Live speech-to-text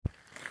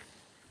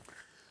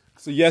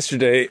So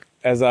yesterday,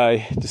 as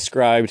I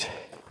described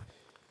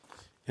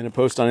in a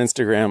post on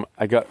Instagram,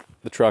 I got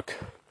the truck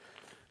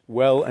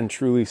well and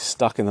truly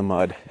stuck in the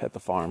mud at the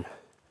farm.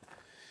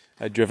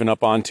 I'd driven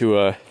up onto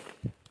a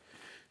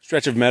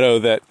stretch of meadow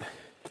that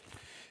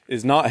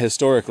is not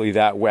historically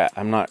that wet.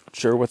 I'm not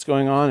sure what's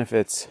going on, if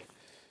it's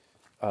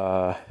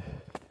it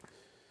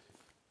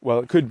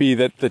could be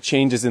that the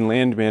changes in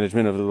land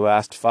management over the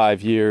last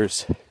 5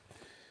 years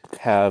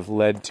have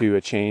led to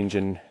a change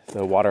in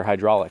the water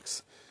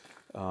hydraulics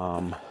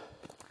of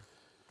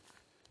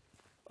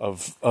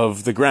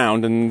the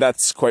ground, and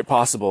that's quite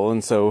possible.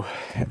 And so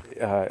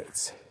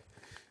it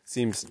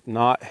seems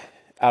not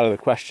out of the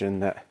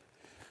question that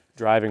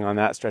driving on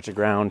that stretch of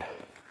ground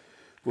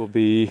will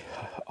be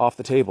off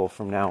the table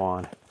from now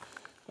on.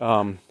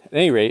 At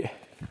any rate,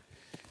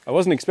 I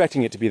wasn't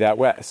expecting it to be that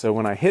wet, so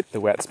when I hit the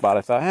wet spot,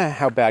 I thought,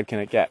 how bad can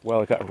it get?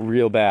 Well, it got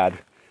real bad,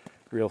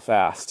 real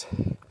fast.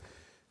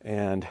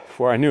 And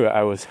before I knew it,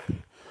 I was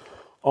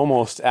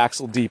almost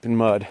axle deep in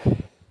mud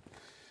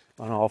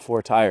on all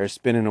 4 tires,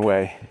 spinning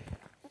away.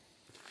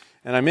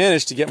 And I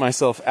managed to get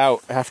myself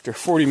out after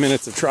 40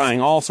 minutes of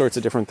trying all sorts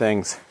of different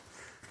things.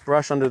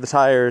 Brush under the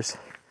tires.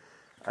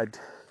 At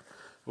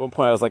one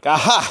point I was like,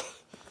 aha!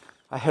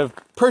 I have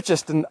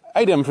purchased an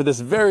item for this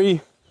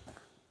very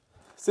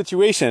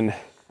situation,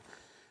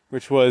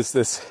 which was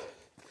this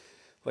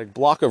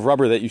block of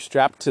rubber that you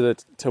strap to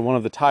one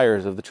of the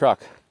tires of the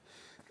truck,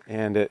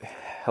 and it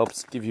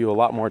helps give you a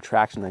lot more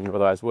traction than you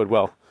otherwise would.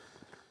 Well,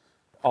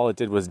 all it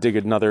did was dig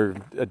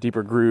a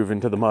deeper groove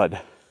into the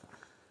mud.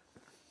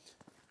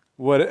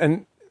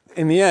 And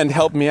in the end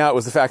helped me out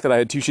was the fact that I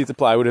had 2 sheets of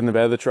plywood in the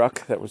bed of the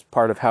truck. That was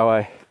part of how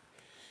I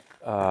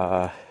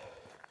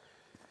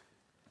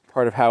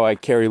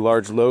carry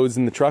large loads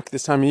in the truck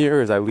this time of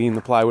year, as I lean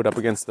the plywood up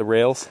against the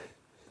rails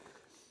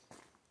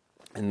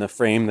and the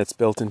frame that's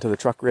built into the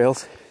truck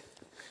rails.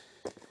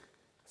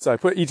 So I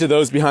put each of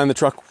those behind the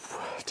truck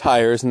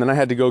tires, and then I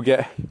had to go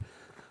get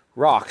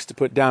rocks to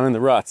put down in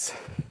the ruts.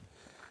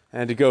 I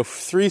had to go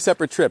 3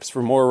 separate trips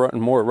for more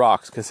and more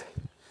rocks, because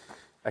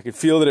I could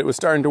feel that it was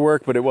starting to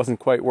work, but it wasn't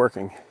quite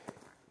working.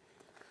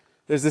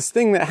 There's this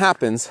thing that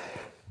happens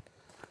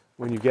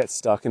when you get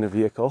stuck in a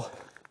vehicle,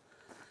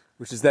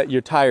 which is that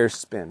your tires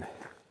spin.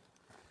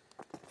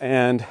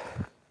 And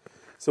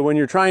so when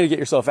you're trying to get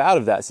yourself out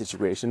of that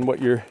situation,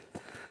 what you're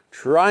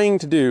trying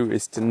to do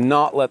is to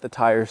not let the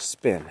tires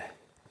spin.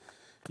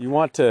 You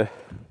want to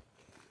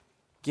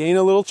gain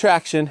a little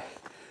traction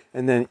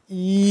and then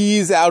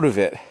ease out of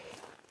it.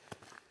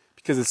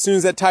 Because as soon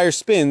as that tire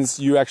spins,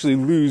 you actually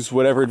lose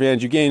whatever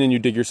advantage you gain and you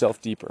dig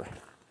yourself deeper.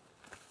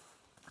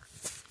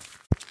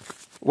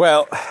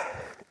 Well,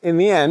 in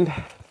the end,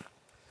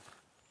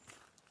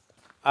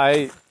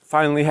 I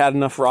finally had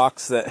enough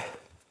rocks that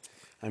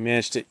I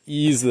managed to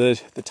ease the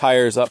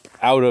tires up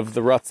out of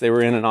the ruts they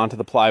were in and onto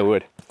the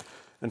plywood.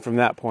 And from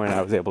that point,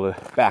 I was able to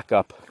back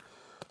up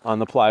on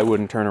the plywood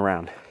and turn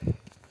around.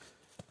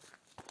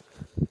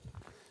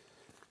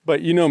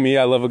 But you know me,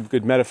 I love a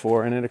good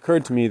metaphor, and it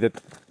occurred to me that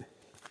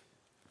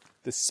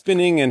the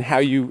spinning and how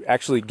you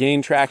actually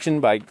gain traction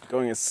by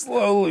going as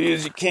slowly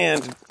as you can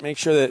to make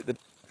sure that the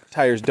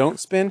tires don't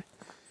spin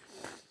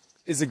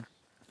is a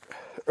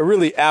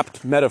really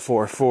apt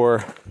metaphor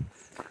for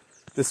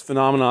this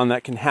phenomenon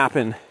that can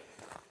happen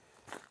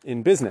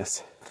in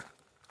business,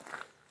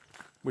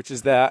 which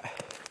is that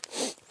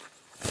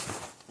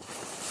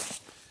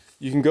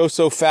you can go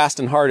so fast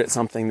and hard at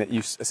something that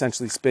you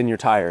essentially spin your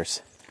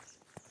tires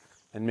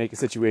and make a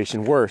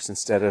situation worse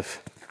instead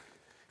of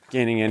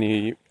gaining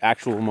any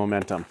actual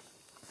momentum.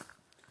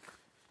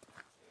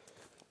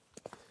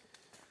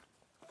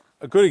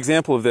 A good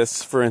example of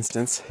this, for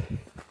instance,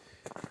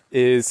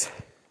 is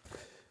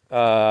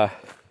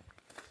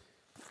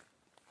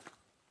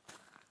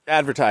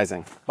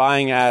advertising,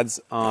 buying ads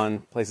on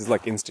places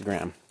like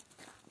Instagram.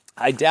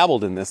 I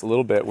dabbled in this a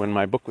little bit when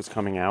my book was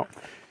coming out,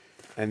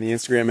 and the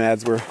Instagram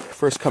ads were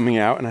first coming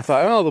out, and I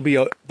thought, they'll be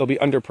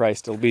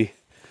underpriced, they'll be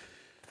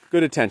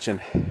good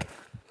attention.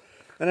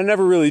 And I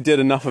never really did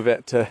enough of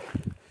it to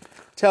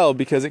tell,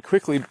 because it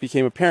quickly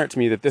became apparent to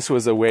me that this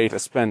was a way to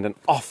spend an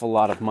awful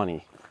lot of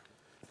money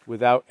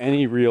without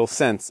any real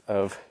sense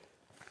of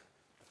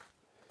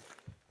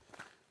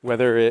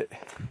whether it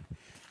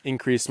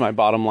increased my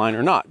bottom line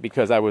or not,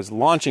 because I was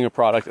launching a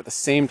product at the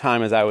same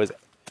time as I was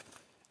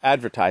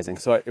advertising.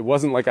 So it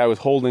wasn't like I was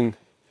holding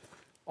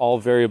all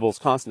variables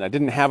constant. I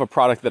didn't have a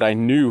product that I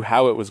knew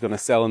how it was going to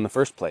sell in the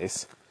first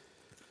place.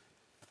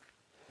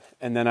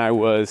 And then I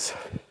was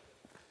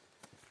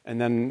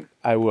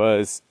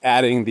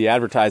adding the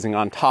advertising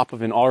on top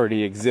of an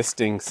already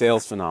existing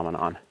sales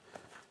phenomenon.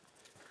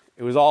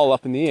 It was all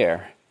up in the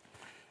air.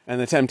 And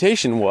the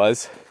temptation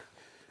was,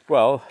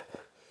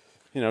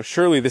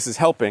 surely this is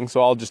helping,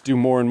 so I'll just do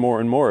more and more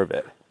and more of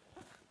it.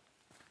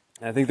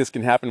 And I think this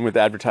can happen with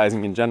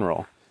advertising in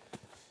general,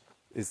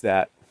 is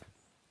that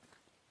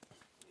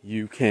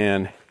you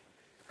can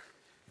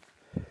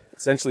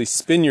essentially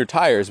spin your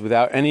tires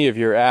without any of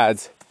your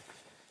ads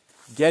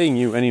getting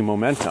you any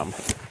momentum.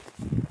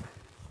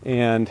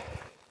 And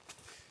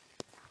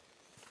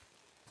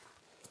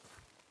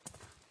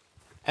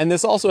And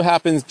this also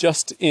happens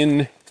just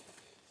in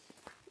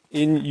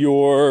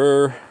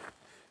your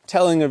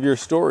telling of your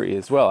story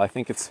as well. I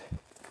think it's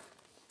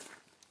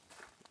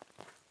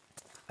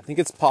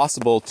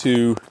possible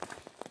to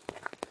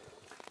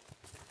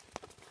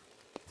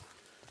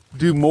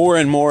do more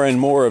and more and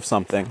more of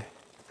something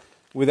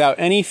without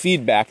any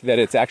feedback that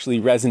it's actually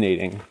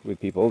resonating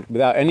with people,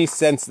 without any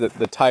sense that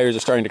the tires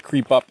are starting to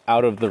creep up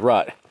out of the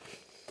rut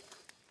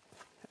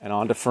and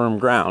onto firm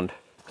ground.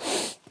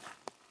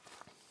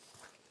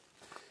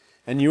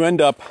 And you end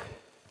up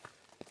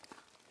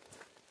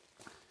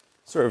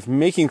sort of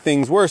making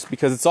things worse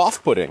because it's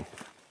off-putting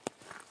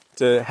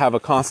to have a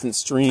constant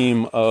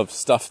stream of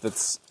stuff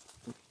that's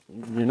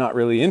you're not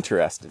really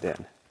interested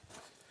in.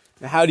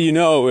 Now, how do you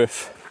know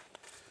if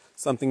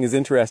something is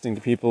interesting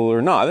to people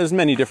or not? There's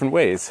many different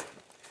ways.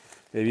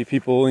 Maybe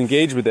people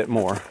engage with it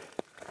more.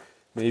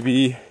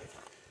 Maybe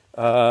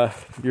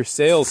your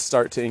sales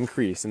start to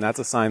increase, and that's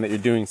a sign that you're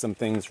doing some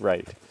things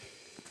right.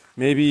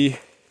 Maybe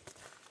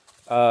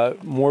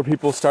more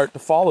people start to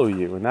follow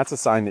you, and that's a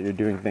sign that you're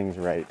doing things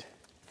right.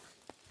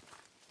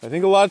 I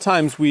think a lot of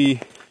times we're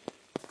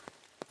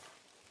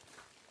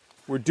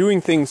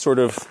doing things sort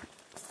of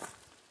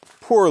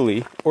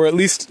poorly, or at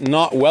least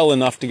not well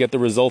enough to get the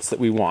results that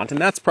we want. And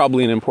that's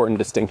probably an important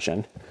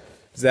distinction,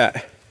 is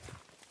that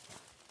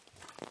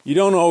you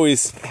don't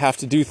always have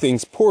to do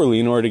things poorly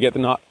in order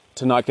to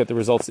not get the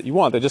results that you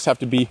want. They just have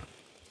to be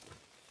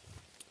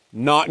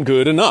not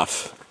good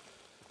enough.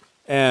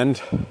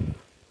 And,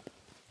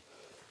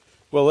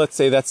 well, let's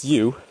say that's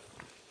you,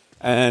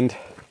 and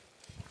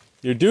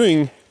you're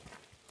doing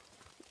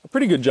a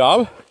pretty good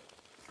job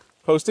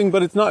posting,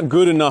 but it's not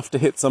good enough to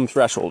hit some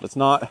threshold. It's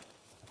not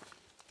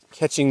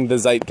catching the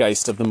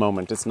zeitgeist of the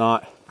moment. It's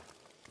not,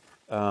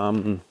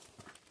 doesn't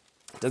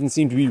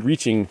seem to be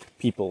reaching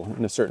people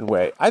in a certain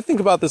way. I think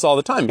about this all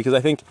the time because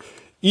I think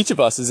each of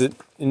us is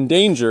in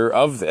danger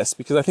of this,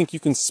 because I think you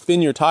can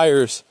spin your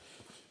tires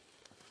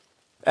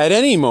at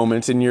any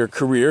moment in your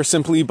career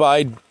simply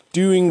by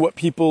doing what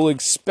people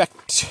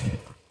expect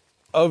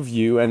of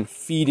you and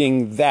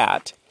feeding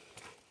that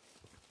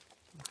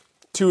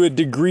to a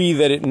degree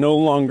that it no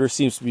longer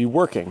seems to be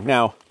working.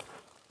 Now,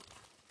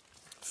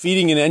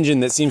 feeding an engine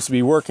that seems to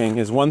be working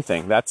is one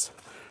thing. That's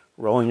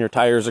rolling your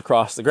tires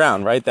across the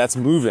ground, right? That's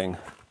moving.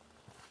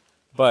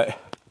 But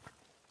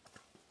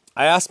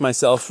I ask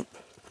myself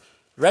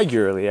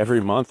regularly,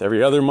 every month,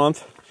 every other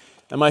month,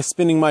 am I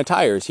spinning my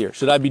tires here?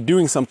 Should I be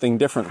doing something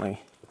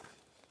differently?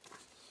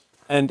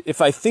 And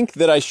if I think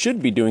that I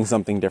should be doing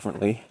something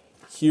differently,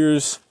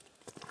 here's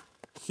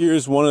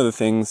one of the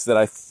things that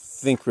I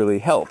think really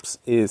helps,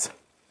 is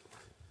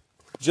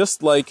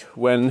just like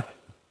when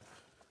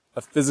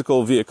a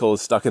physical vehicle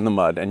is stuck in the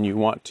mud and you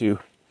want to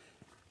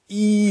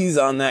ease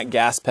on that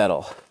gas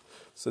pedal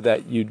so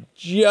that you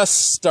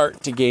just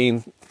start to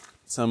gain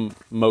some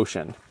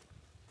motion.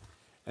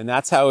 And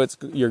that's how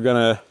you're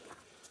gonna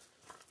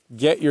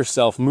get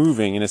yourself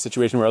moving in a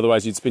situation where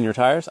otherwise you'd spin your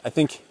tires. I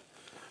think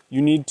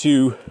you need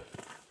to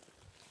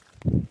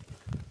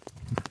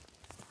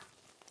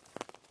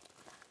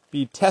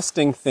be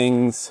testing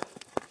things.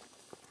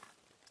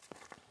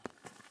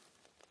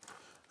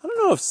 I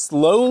don't know if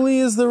slowly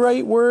is the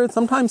right word.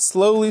 Sometimes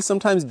slowly,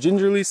 sometimes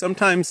gingerly,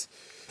 sometimes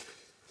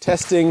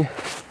testing.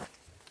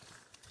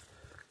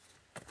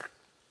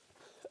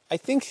 I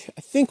think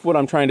what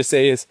I'm trying to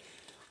say is,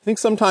 I think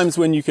sometimes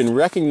when you can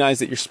recognize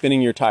that you're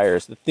spinning your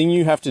tires, the thing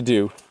you have to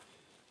do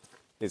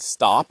is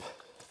stop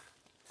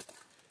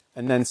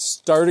and then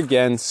start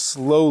again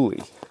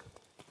slowly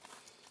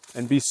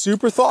and be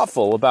super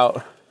thoughtful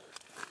about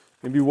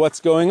maybe what's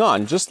going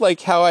on. Just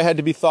like how I had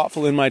to be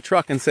thoughtful in my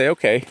truck and say,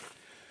 okay,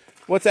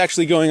 what's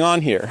actually going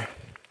on here?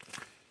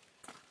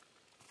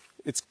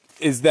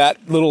 Is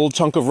that little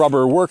chunk of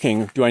rubber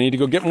working? Do I need to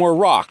go get more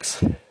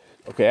rocks?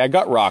 Okay, I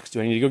got rocks. Do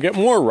I need to go get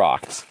more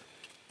rocks?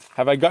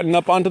 Have I gotten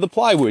up onto the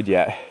plywood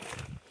yet?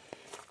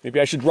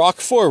 Maybe I should rock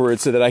forward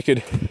so that I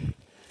could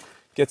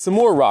get some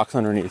more rocks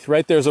underneath,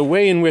 right? There's a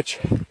way in which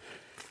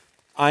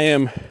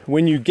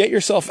when you get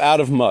yourself out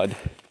of mud,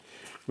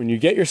 when you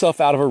get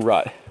yourself out of a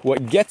rut,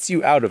 what gets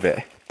you out of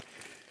it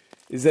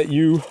is that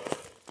you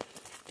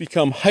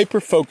become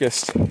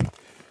hyper-focused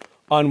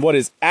on what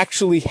is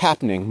actually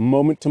happening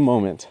moment to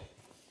moment,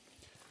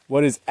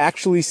 what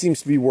actually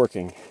seems to be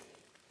working.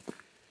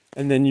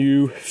 And then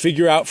you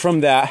figure out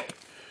from that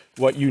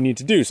what you need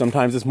to do.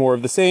 Sometimes it's more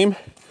of the same,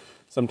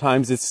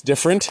 sometimes it's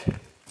different,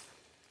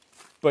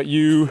 but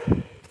you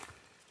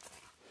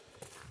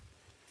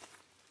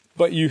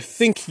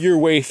think your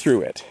way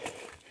through it.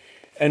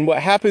 And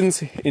what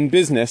happens in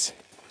business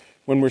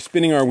when we're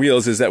spinning our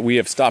wheels is that we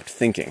have stopped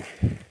thinking.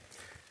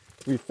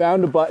 We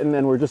found a button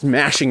and we're just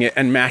mashing it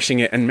and mashing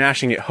it and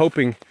mashing it,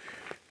 hoping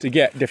to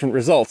get different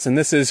results. And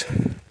this is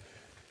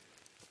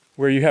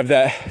where you have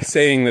that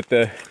saying that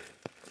the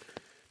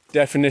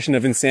definition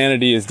of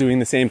insanity is doing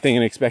the same thing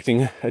and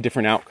expecting a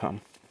different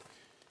outcome.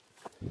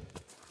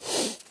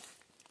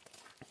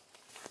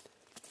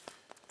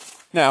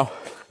 Now,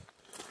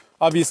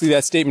 obviously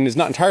that statement is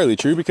not entirely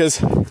true,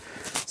 because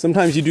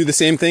Sometimes you do the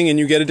same thing and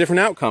you get a different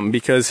outcome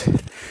because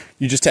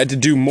you just had to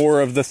do more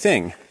of the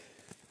thing.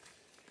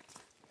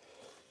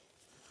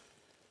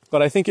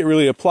 But I think it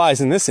really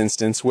applies in this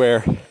instance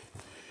where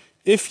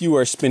if you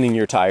are spinning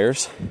your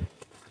tires,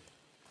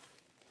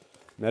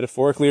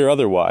 metaphorically or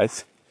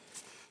otherwise,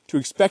 to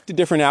expect a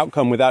different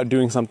outcome without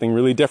doing something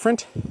really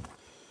different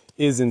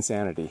is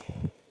insanity.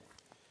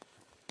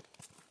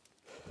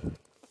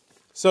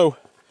 So,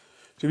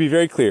 to be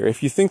very clear,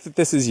 if you think that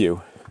this is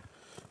you,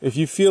 if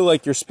you feel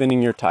like you're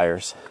spinning your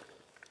tires,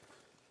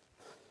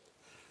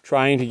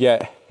 trying to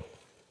get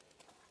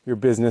your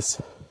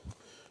business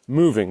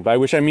moving, by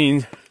which I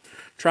mean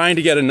trying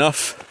to get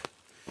enough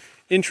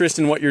interest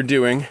in what you're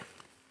doing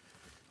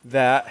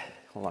that,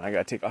 hold on, I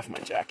gotta take off my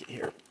jacket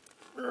here.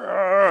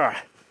 You're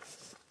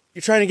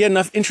trying to get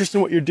enough interest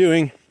in what you're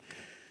doing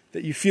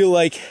that you feel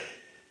like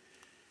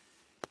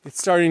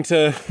it's starting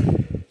to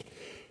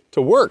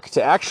work,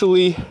 to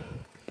actually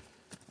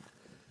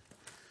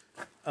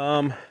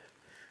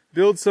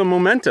build some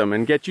momentum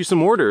and get you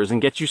some orders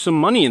and get you some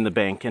money in the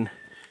bank and,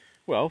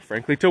 well,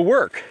 frankly, to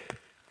work.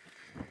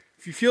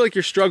 If you feel like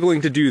you're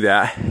struggling to do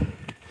that,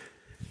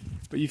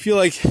 but you feel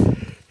like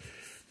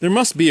there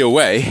must be a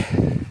way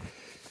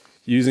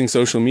using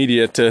social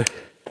media to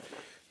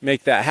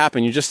make that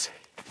happen, you just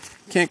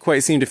can't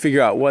quite seem to figure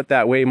out what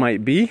that way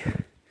might be,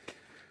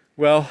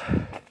 well,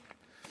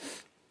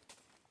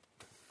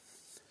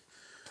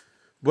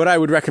 what I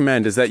would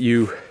recommend is that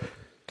you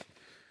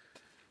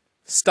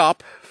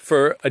stop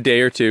for a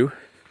day or two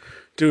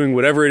doing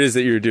whatever it is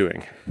that you're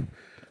doing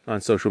on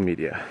social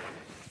media.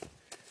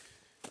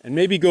 And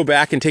maybe go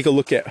back and take a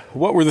look at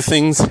what were the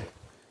things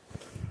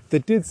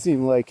that did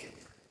seem like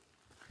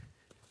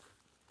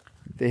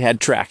they had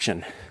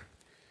traction.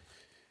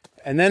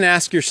 And then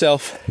ask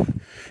yourself,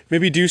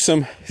 maybe do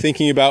some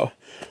thinking about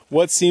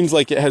what seems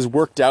like it has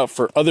worked out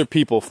for other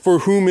people for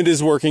whom it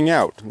is working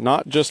out.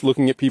 Not just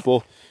looking at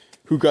people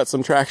who got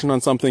some traction on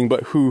something,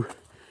 but who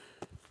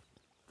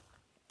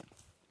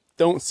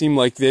don't seem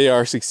like they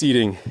are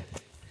succeeding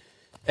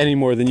any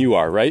more than you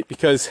are, right?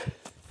 Because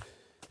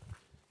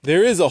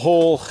there is a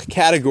whole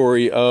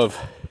category of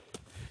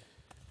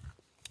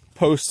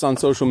posts on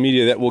social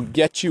media that will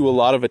get you a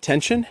lot of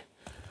attention,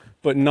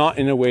 but not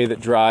in a way that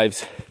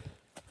drives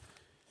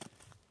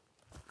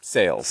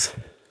sales,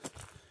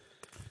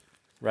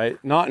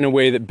 right? Not in a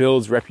way that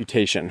builds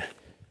reputation.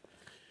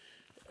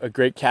 A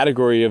great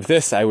category of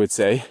this, I would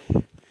say,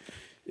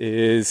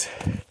 is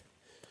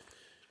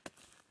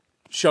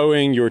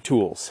showing your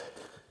tools.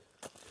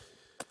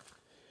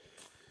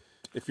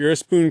 If you're a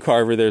spoon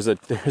carver, there's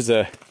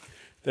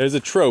a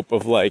trope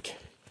of like,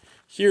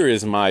 here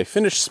is my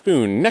finished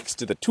spoon next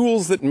to the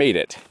tools that made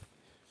it.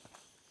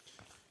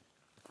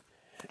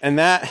 And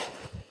that,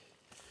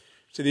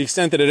 to the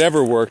extent that it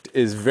ever worked,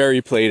 is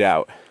very played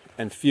out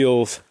and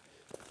feels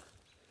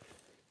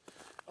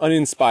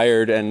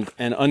uninspired and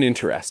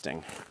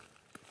uninteresting.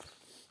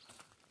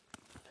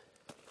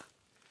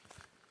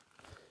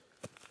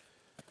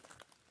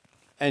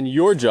 And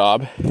your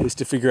job is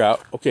to figure out,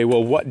 okay,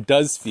 well, what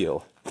does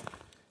feel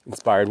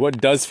inspired?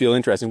 What does feel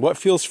interesting? What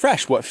feels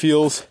fresh? What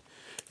feels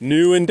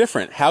new and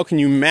different? How can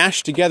you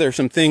mash together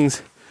some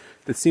things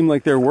that seem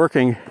like they're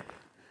working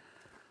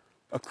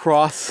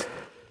across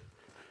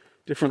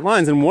different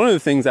lines? And one of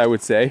the things I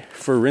would say,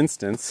 for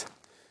instance,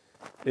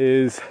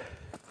 is,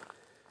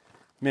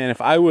 man, if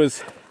I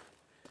was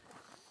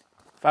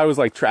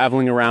like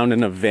traveling around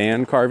in a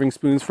van carving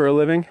spoons for a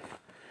living,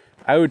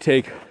 I would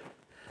take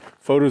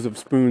photos of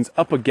spoons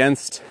up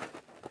against,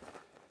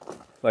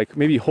 like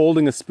maybe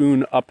holding a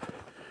spoon up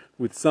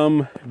with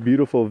some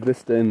beautiful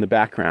vista in the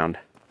background.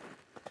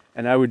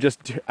 And I would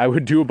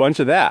do a bunch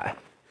of that,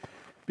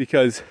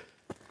 because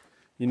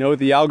you know what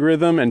the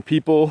algorithm and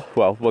people,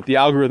 well, what the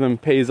algorithm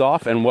pays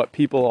off and what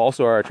people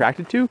also are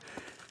attracted to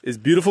is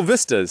beautiful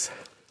vistas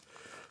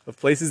of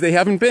places they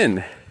haven't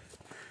been.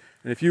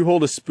 And if you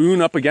hold a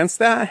spoon up against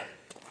that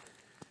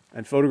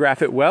and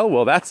photograph it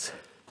well, that's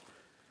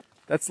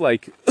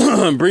like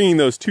bringing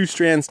those two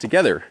strands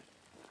together.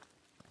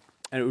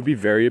 And it would be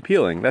very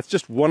appealing. That's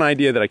just one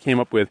idea that I came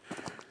up with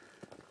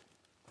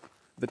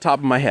the top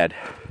of my head.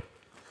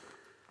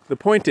 The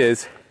point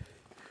is,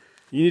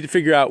 you need to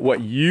figure out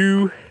what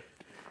you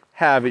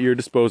have at your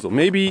disposal.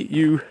 Maybe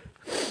you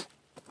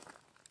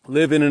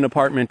live in an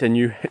apartment and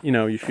you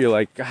feel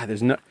like, God,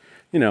 there's no,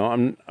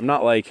 I'm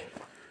not like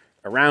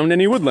around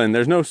any woodland.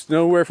 There's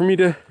nowhere for me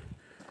to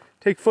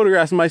take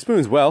photographs of my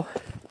spoons. Well,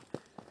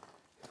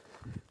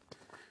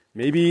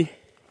 maybe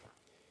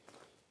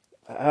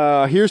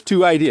here's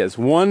two ideas.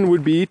 One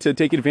would be to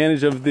take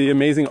advantage of the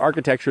amazing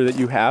architecture that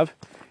you have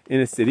in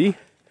a city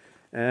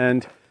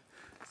and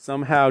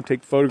somehow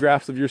take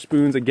photographs of your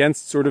spoons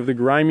against sort of the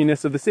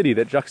griminess of the city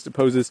that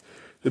juxtaposes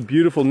the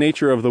beautiful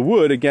nature of the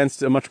wood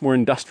against a much more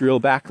industrial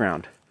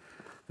background.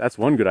 That's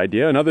one good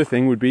idea. Another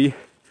thing would be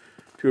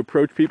to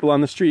approach people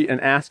on the street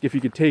and ask if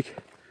you could take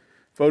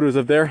photos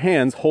of their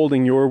hands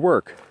holding your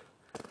work,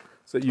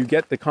 so that you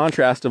get the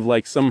contrast of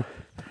like some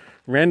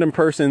random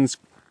person's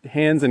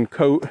hands and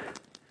coat,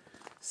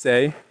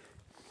 say,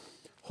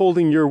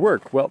 holding your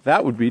work. Well,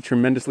 that would be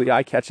tremendously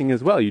eye-catching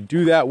as well. You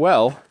do that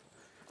well,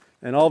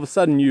 and all of a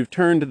sudden you've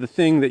turned the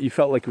thing that you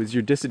felt like was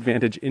your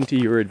disadvantage into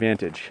your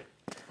advantage.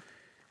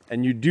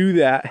 And you do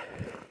that,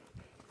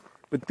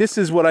 but this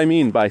is what I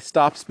mean by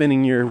stop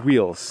spinning your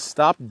wheels.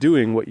 Stop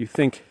doing what you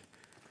think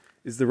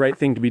is the right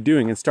thing to be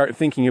doing and start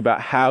thinking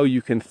about how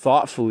you can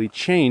thoughtfully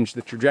change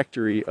the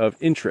trajectory of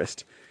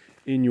interest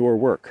in your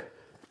work.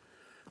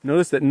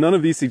 Notice that none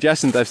of these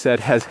suggestions I've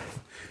said has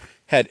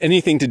had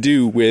anything to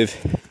do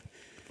with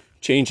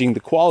changing the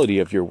quality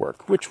of your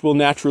work, which will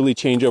naturally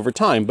change over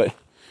time. But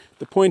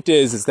the point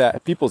is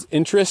that people's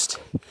interest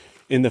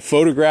in the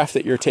photograph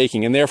that you're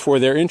taking, and therefore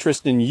their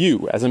interest in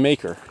you as a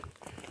maker,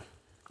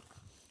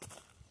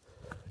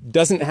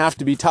 doesn't have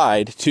to be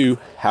tied to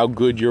how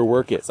good your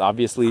work is.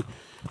 Obviously,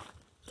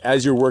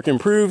 as your work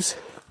improves,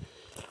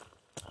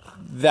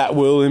 that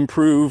will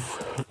improve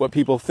what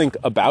people think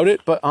about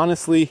it. But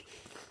honestly,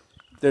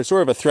 there's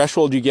sort of a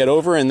threshold you get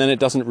over, and then it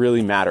doesn't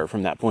really matter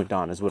from that point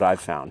on, is what I've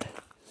found.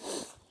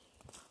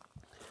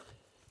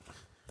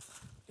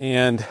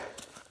 And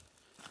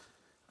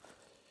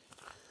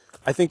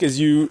I think as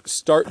you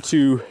start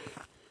to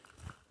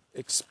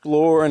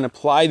explore and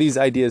apply these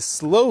ideas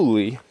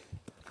slowly,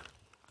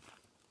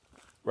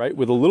 right,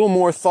 with a little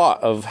more thought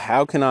of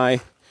how can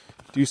I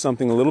do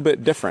something a little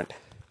bit different,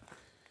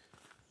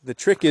 the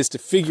trick is to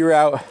figure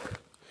out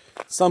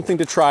something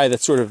to try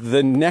that's sort of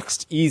the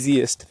next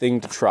easiest thing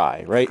to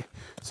try, right?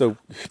 So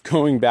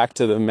going back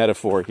to the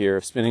metaphor here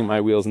of spinning my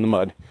wheels in the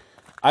mud,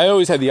 I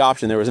always had the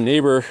option. There was a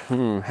neighbor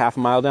half a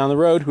mile down the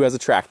road who has a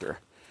tractor.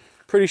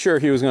 Pretty sure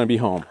he was going to be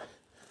home.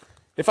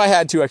 If I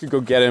had to, I could go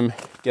get him,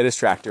 get his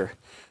tractor.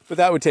 But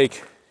that would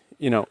take,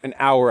 an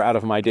hour out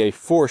of my day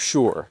for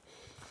sure.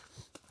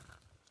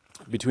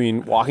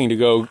 Between walking to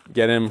go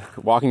get him,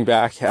 walking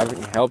back,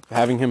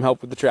 having him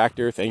help with the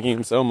tractor, thanking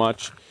him so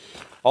much,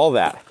 all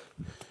that.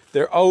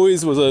 There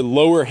always was a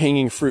lower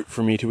hanging fruit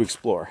for me to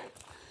explore.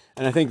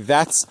 And I think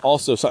that's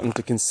also something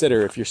to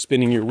consider if you're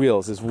spinning your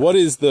wheels, is what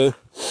is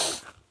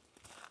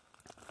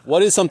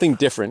something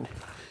different,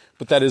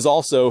 but that is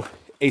also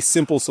a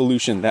simple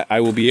solution that I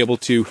will be able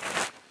to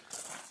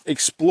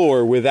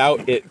explore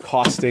without it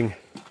costing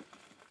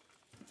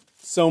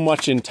so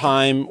much in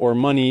time or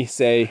money,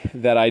 say,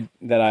 that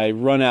I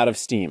run out of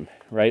steam,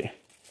 right?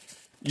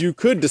 You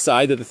could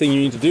decide that the thing you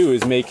need to do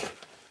is make,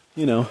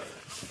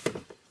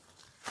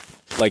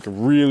 like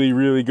really,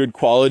 really good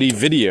quality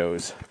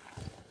videos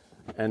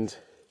and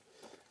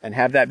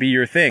have that be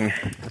your thing.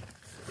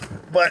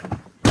 But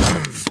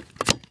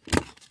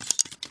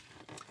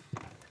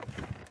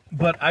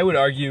I would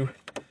argue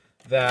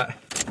that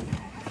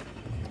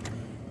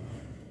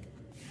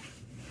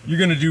you're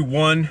going to do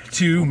 1,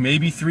 2,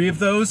 maybe 3 of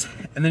those,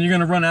 and then you're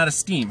going to run out of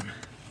steam.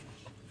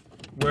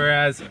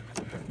 Whereas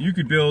you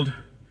could build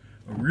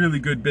a really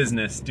good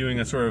business doing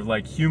a sort of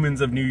like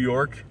Humans of New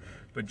York,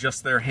 but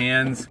just their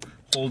hands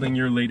holding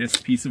your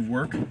latest piece of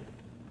work.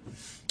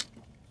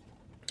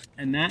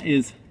 And that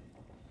is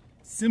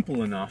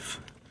simple enough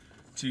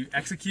to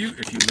execute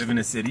if you live in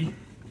a city,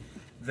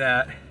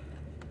 that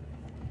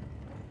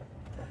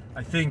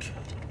I think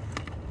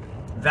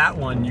that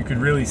one you could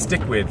really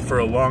stick with for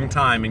a long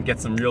time and get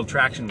some real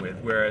traction with.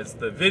 Whereas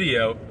the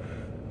video,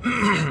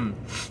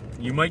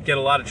 you might get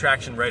a lot of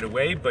traction right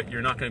away, but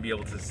you're not going to be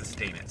able to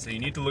sustain it. So you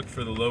need to look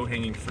for the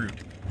low-hanging fruit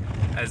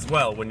as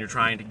well when you're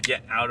trying to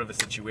get out of a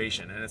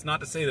situation. And it's not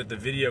to say that the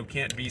video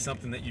can't be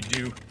something that you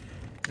do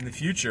in the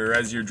future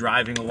as you're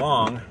driving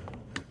along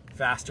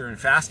faster and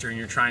faster and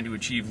you're trying to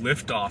achieve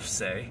liftoff,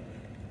 say.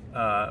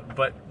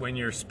 But when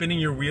you're spinning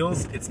your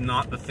wheels, it's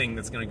not the thing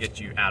that's going to get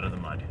you out of the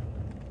mud.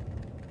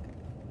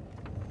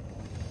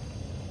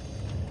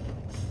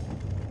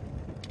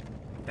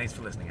 Thanks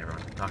for listening,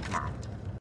 everyone. Talk tomorrow.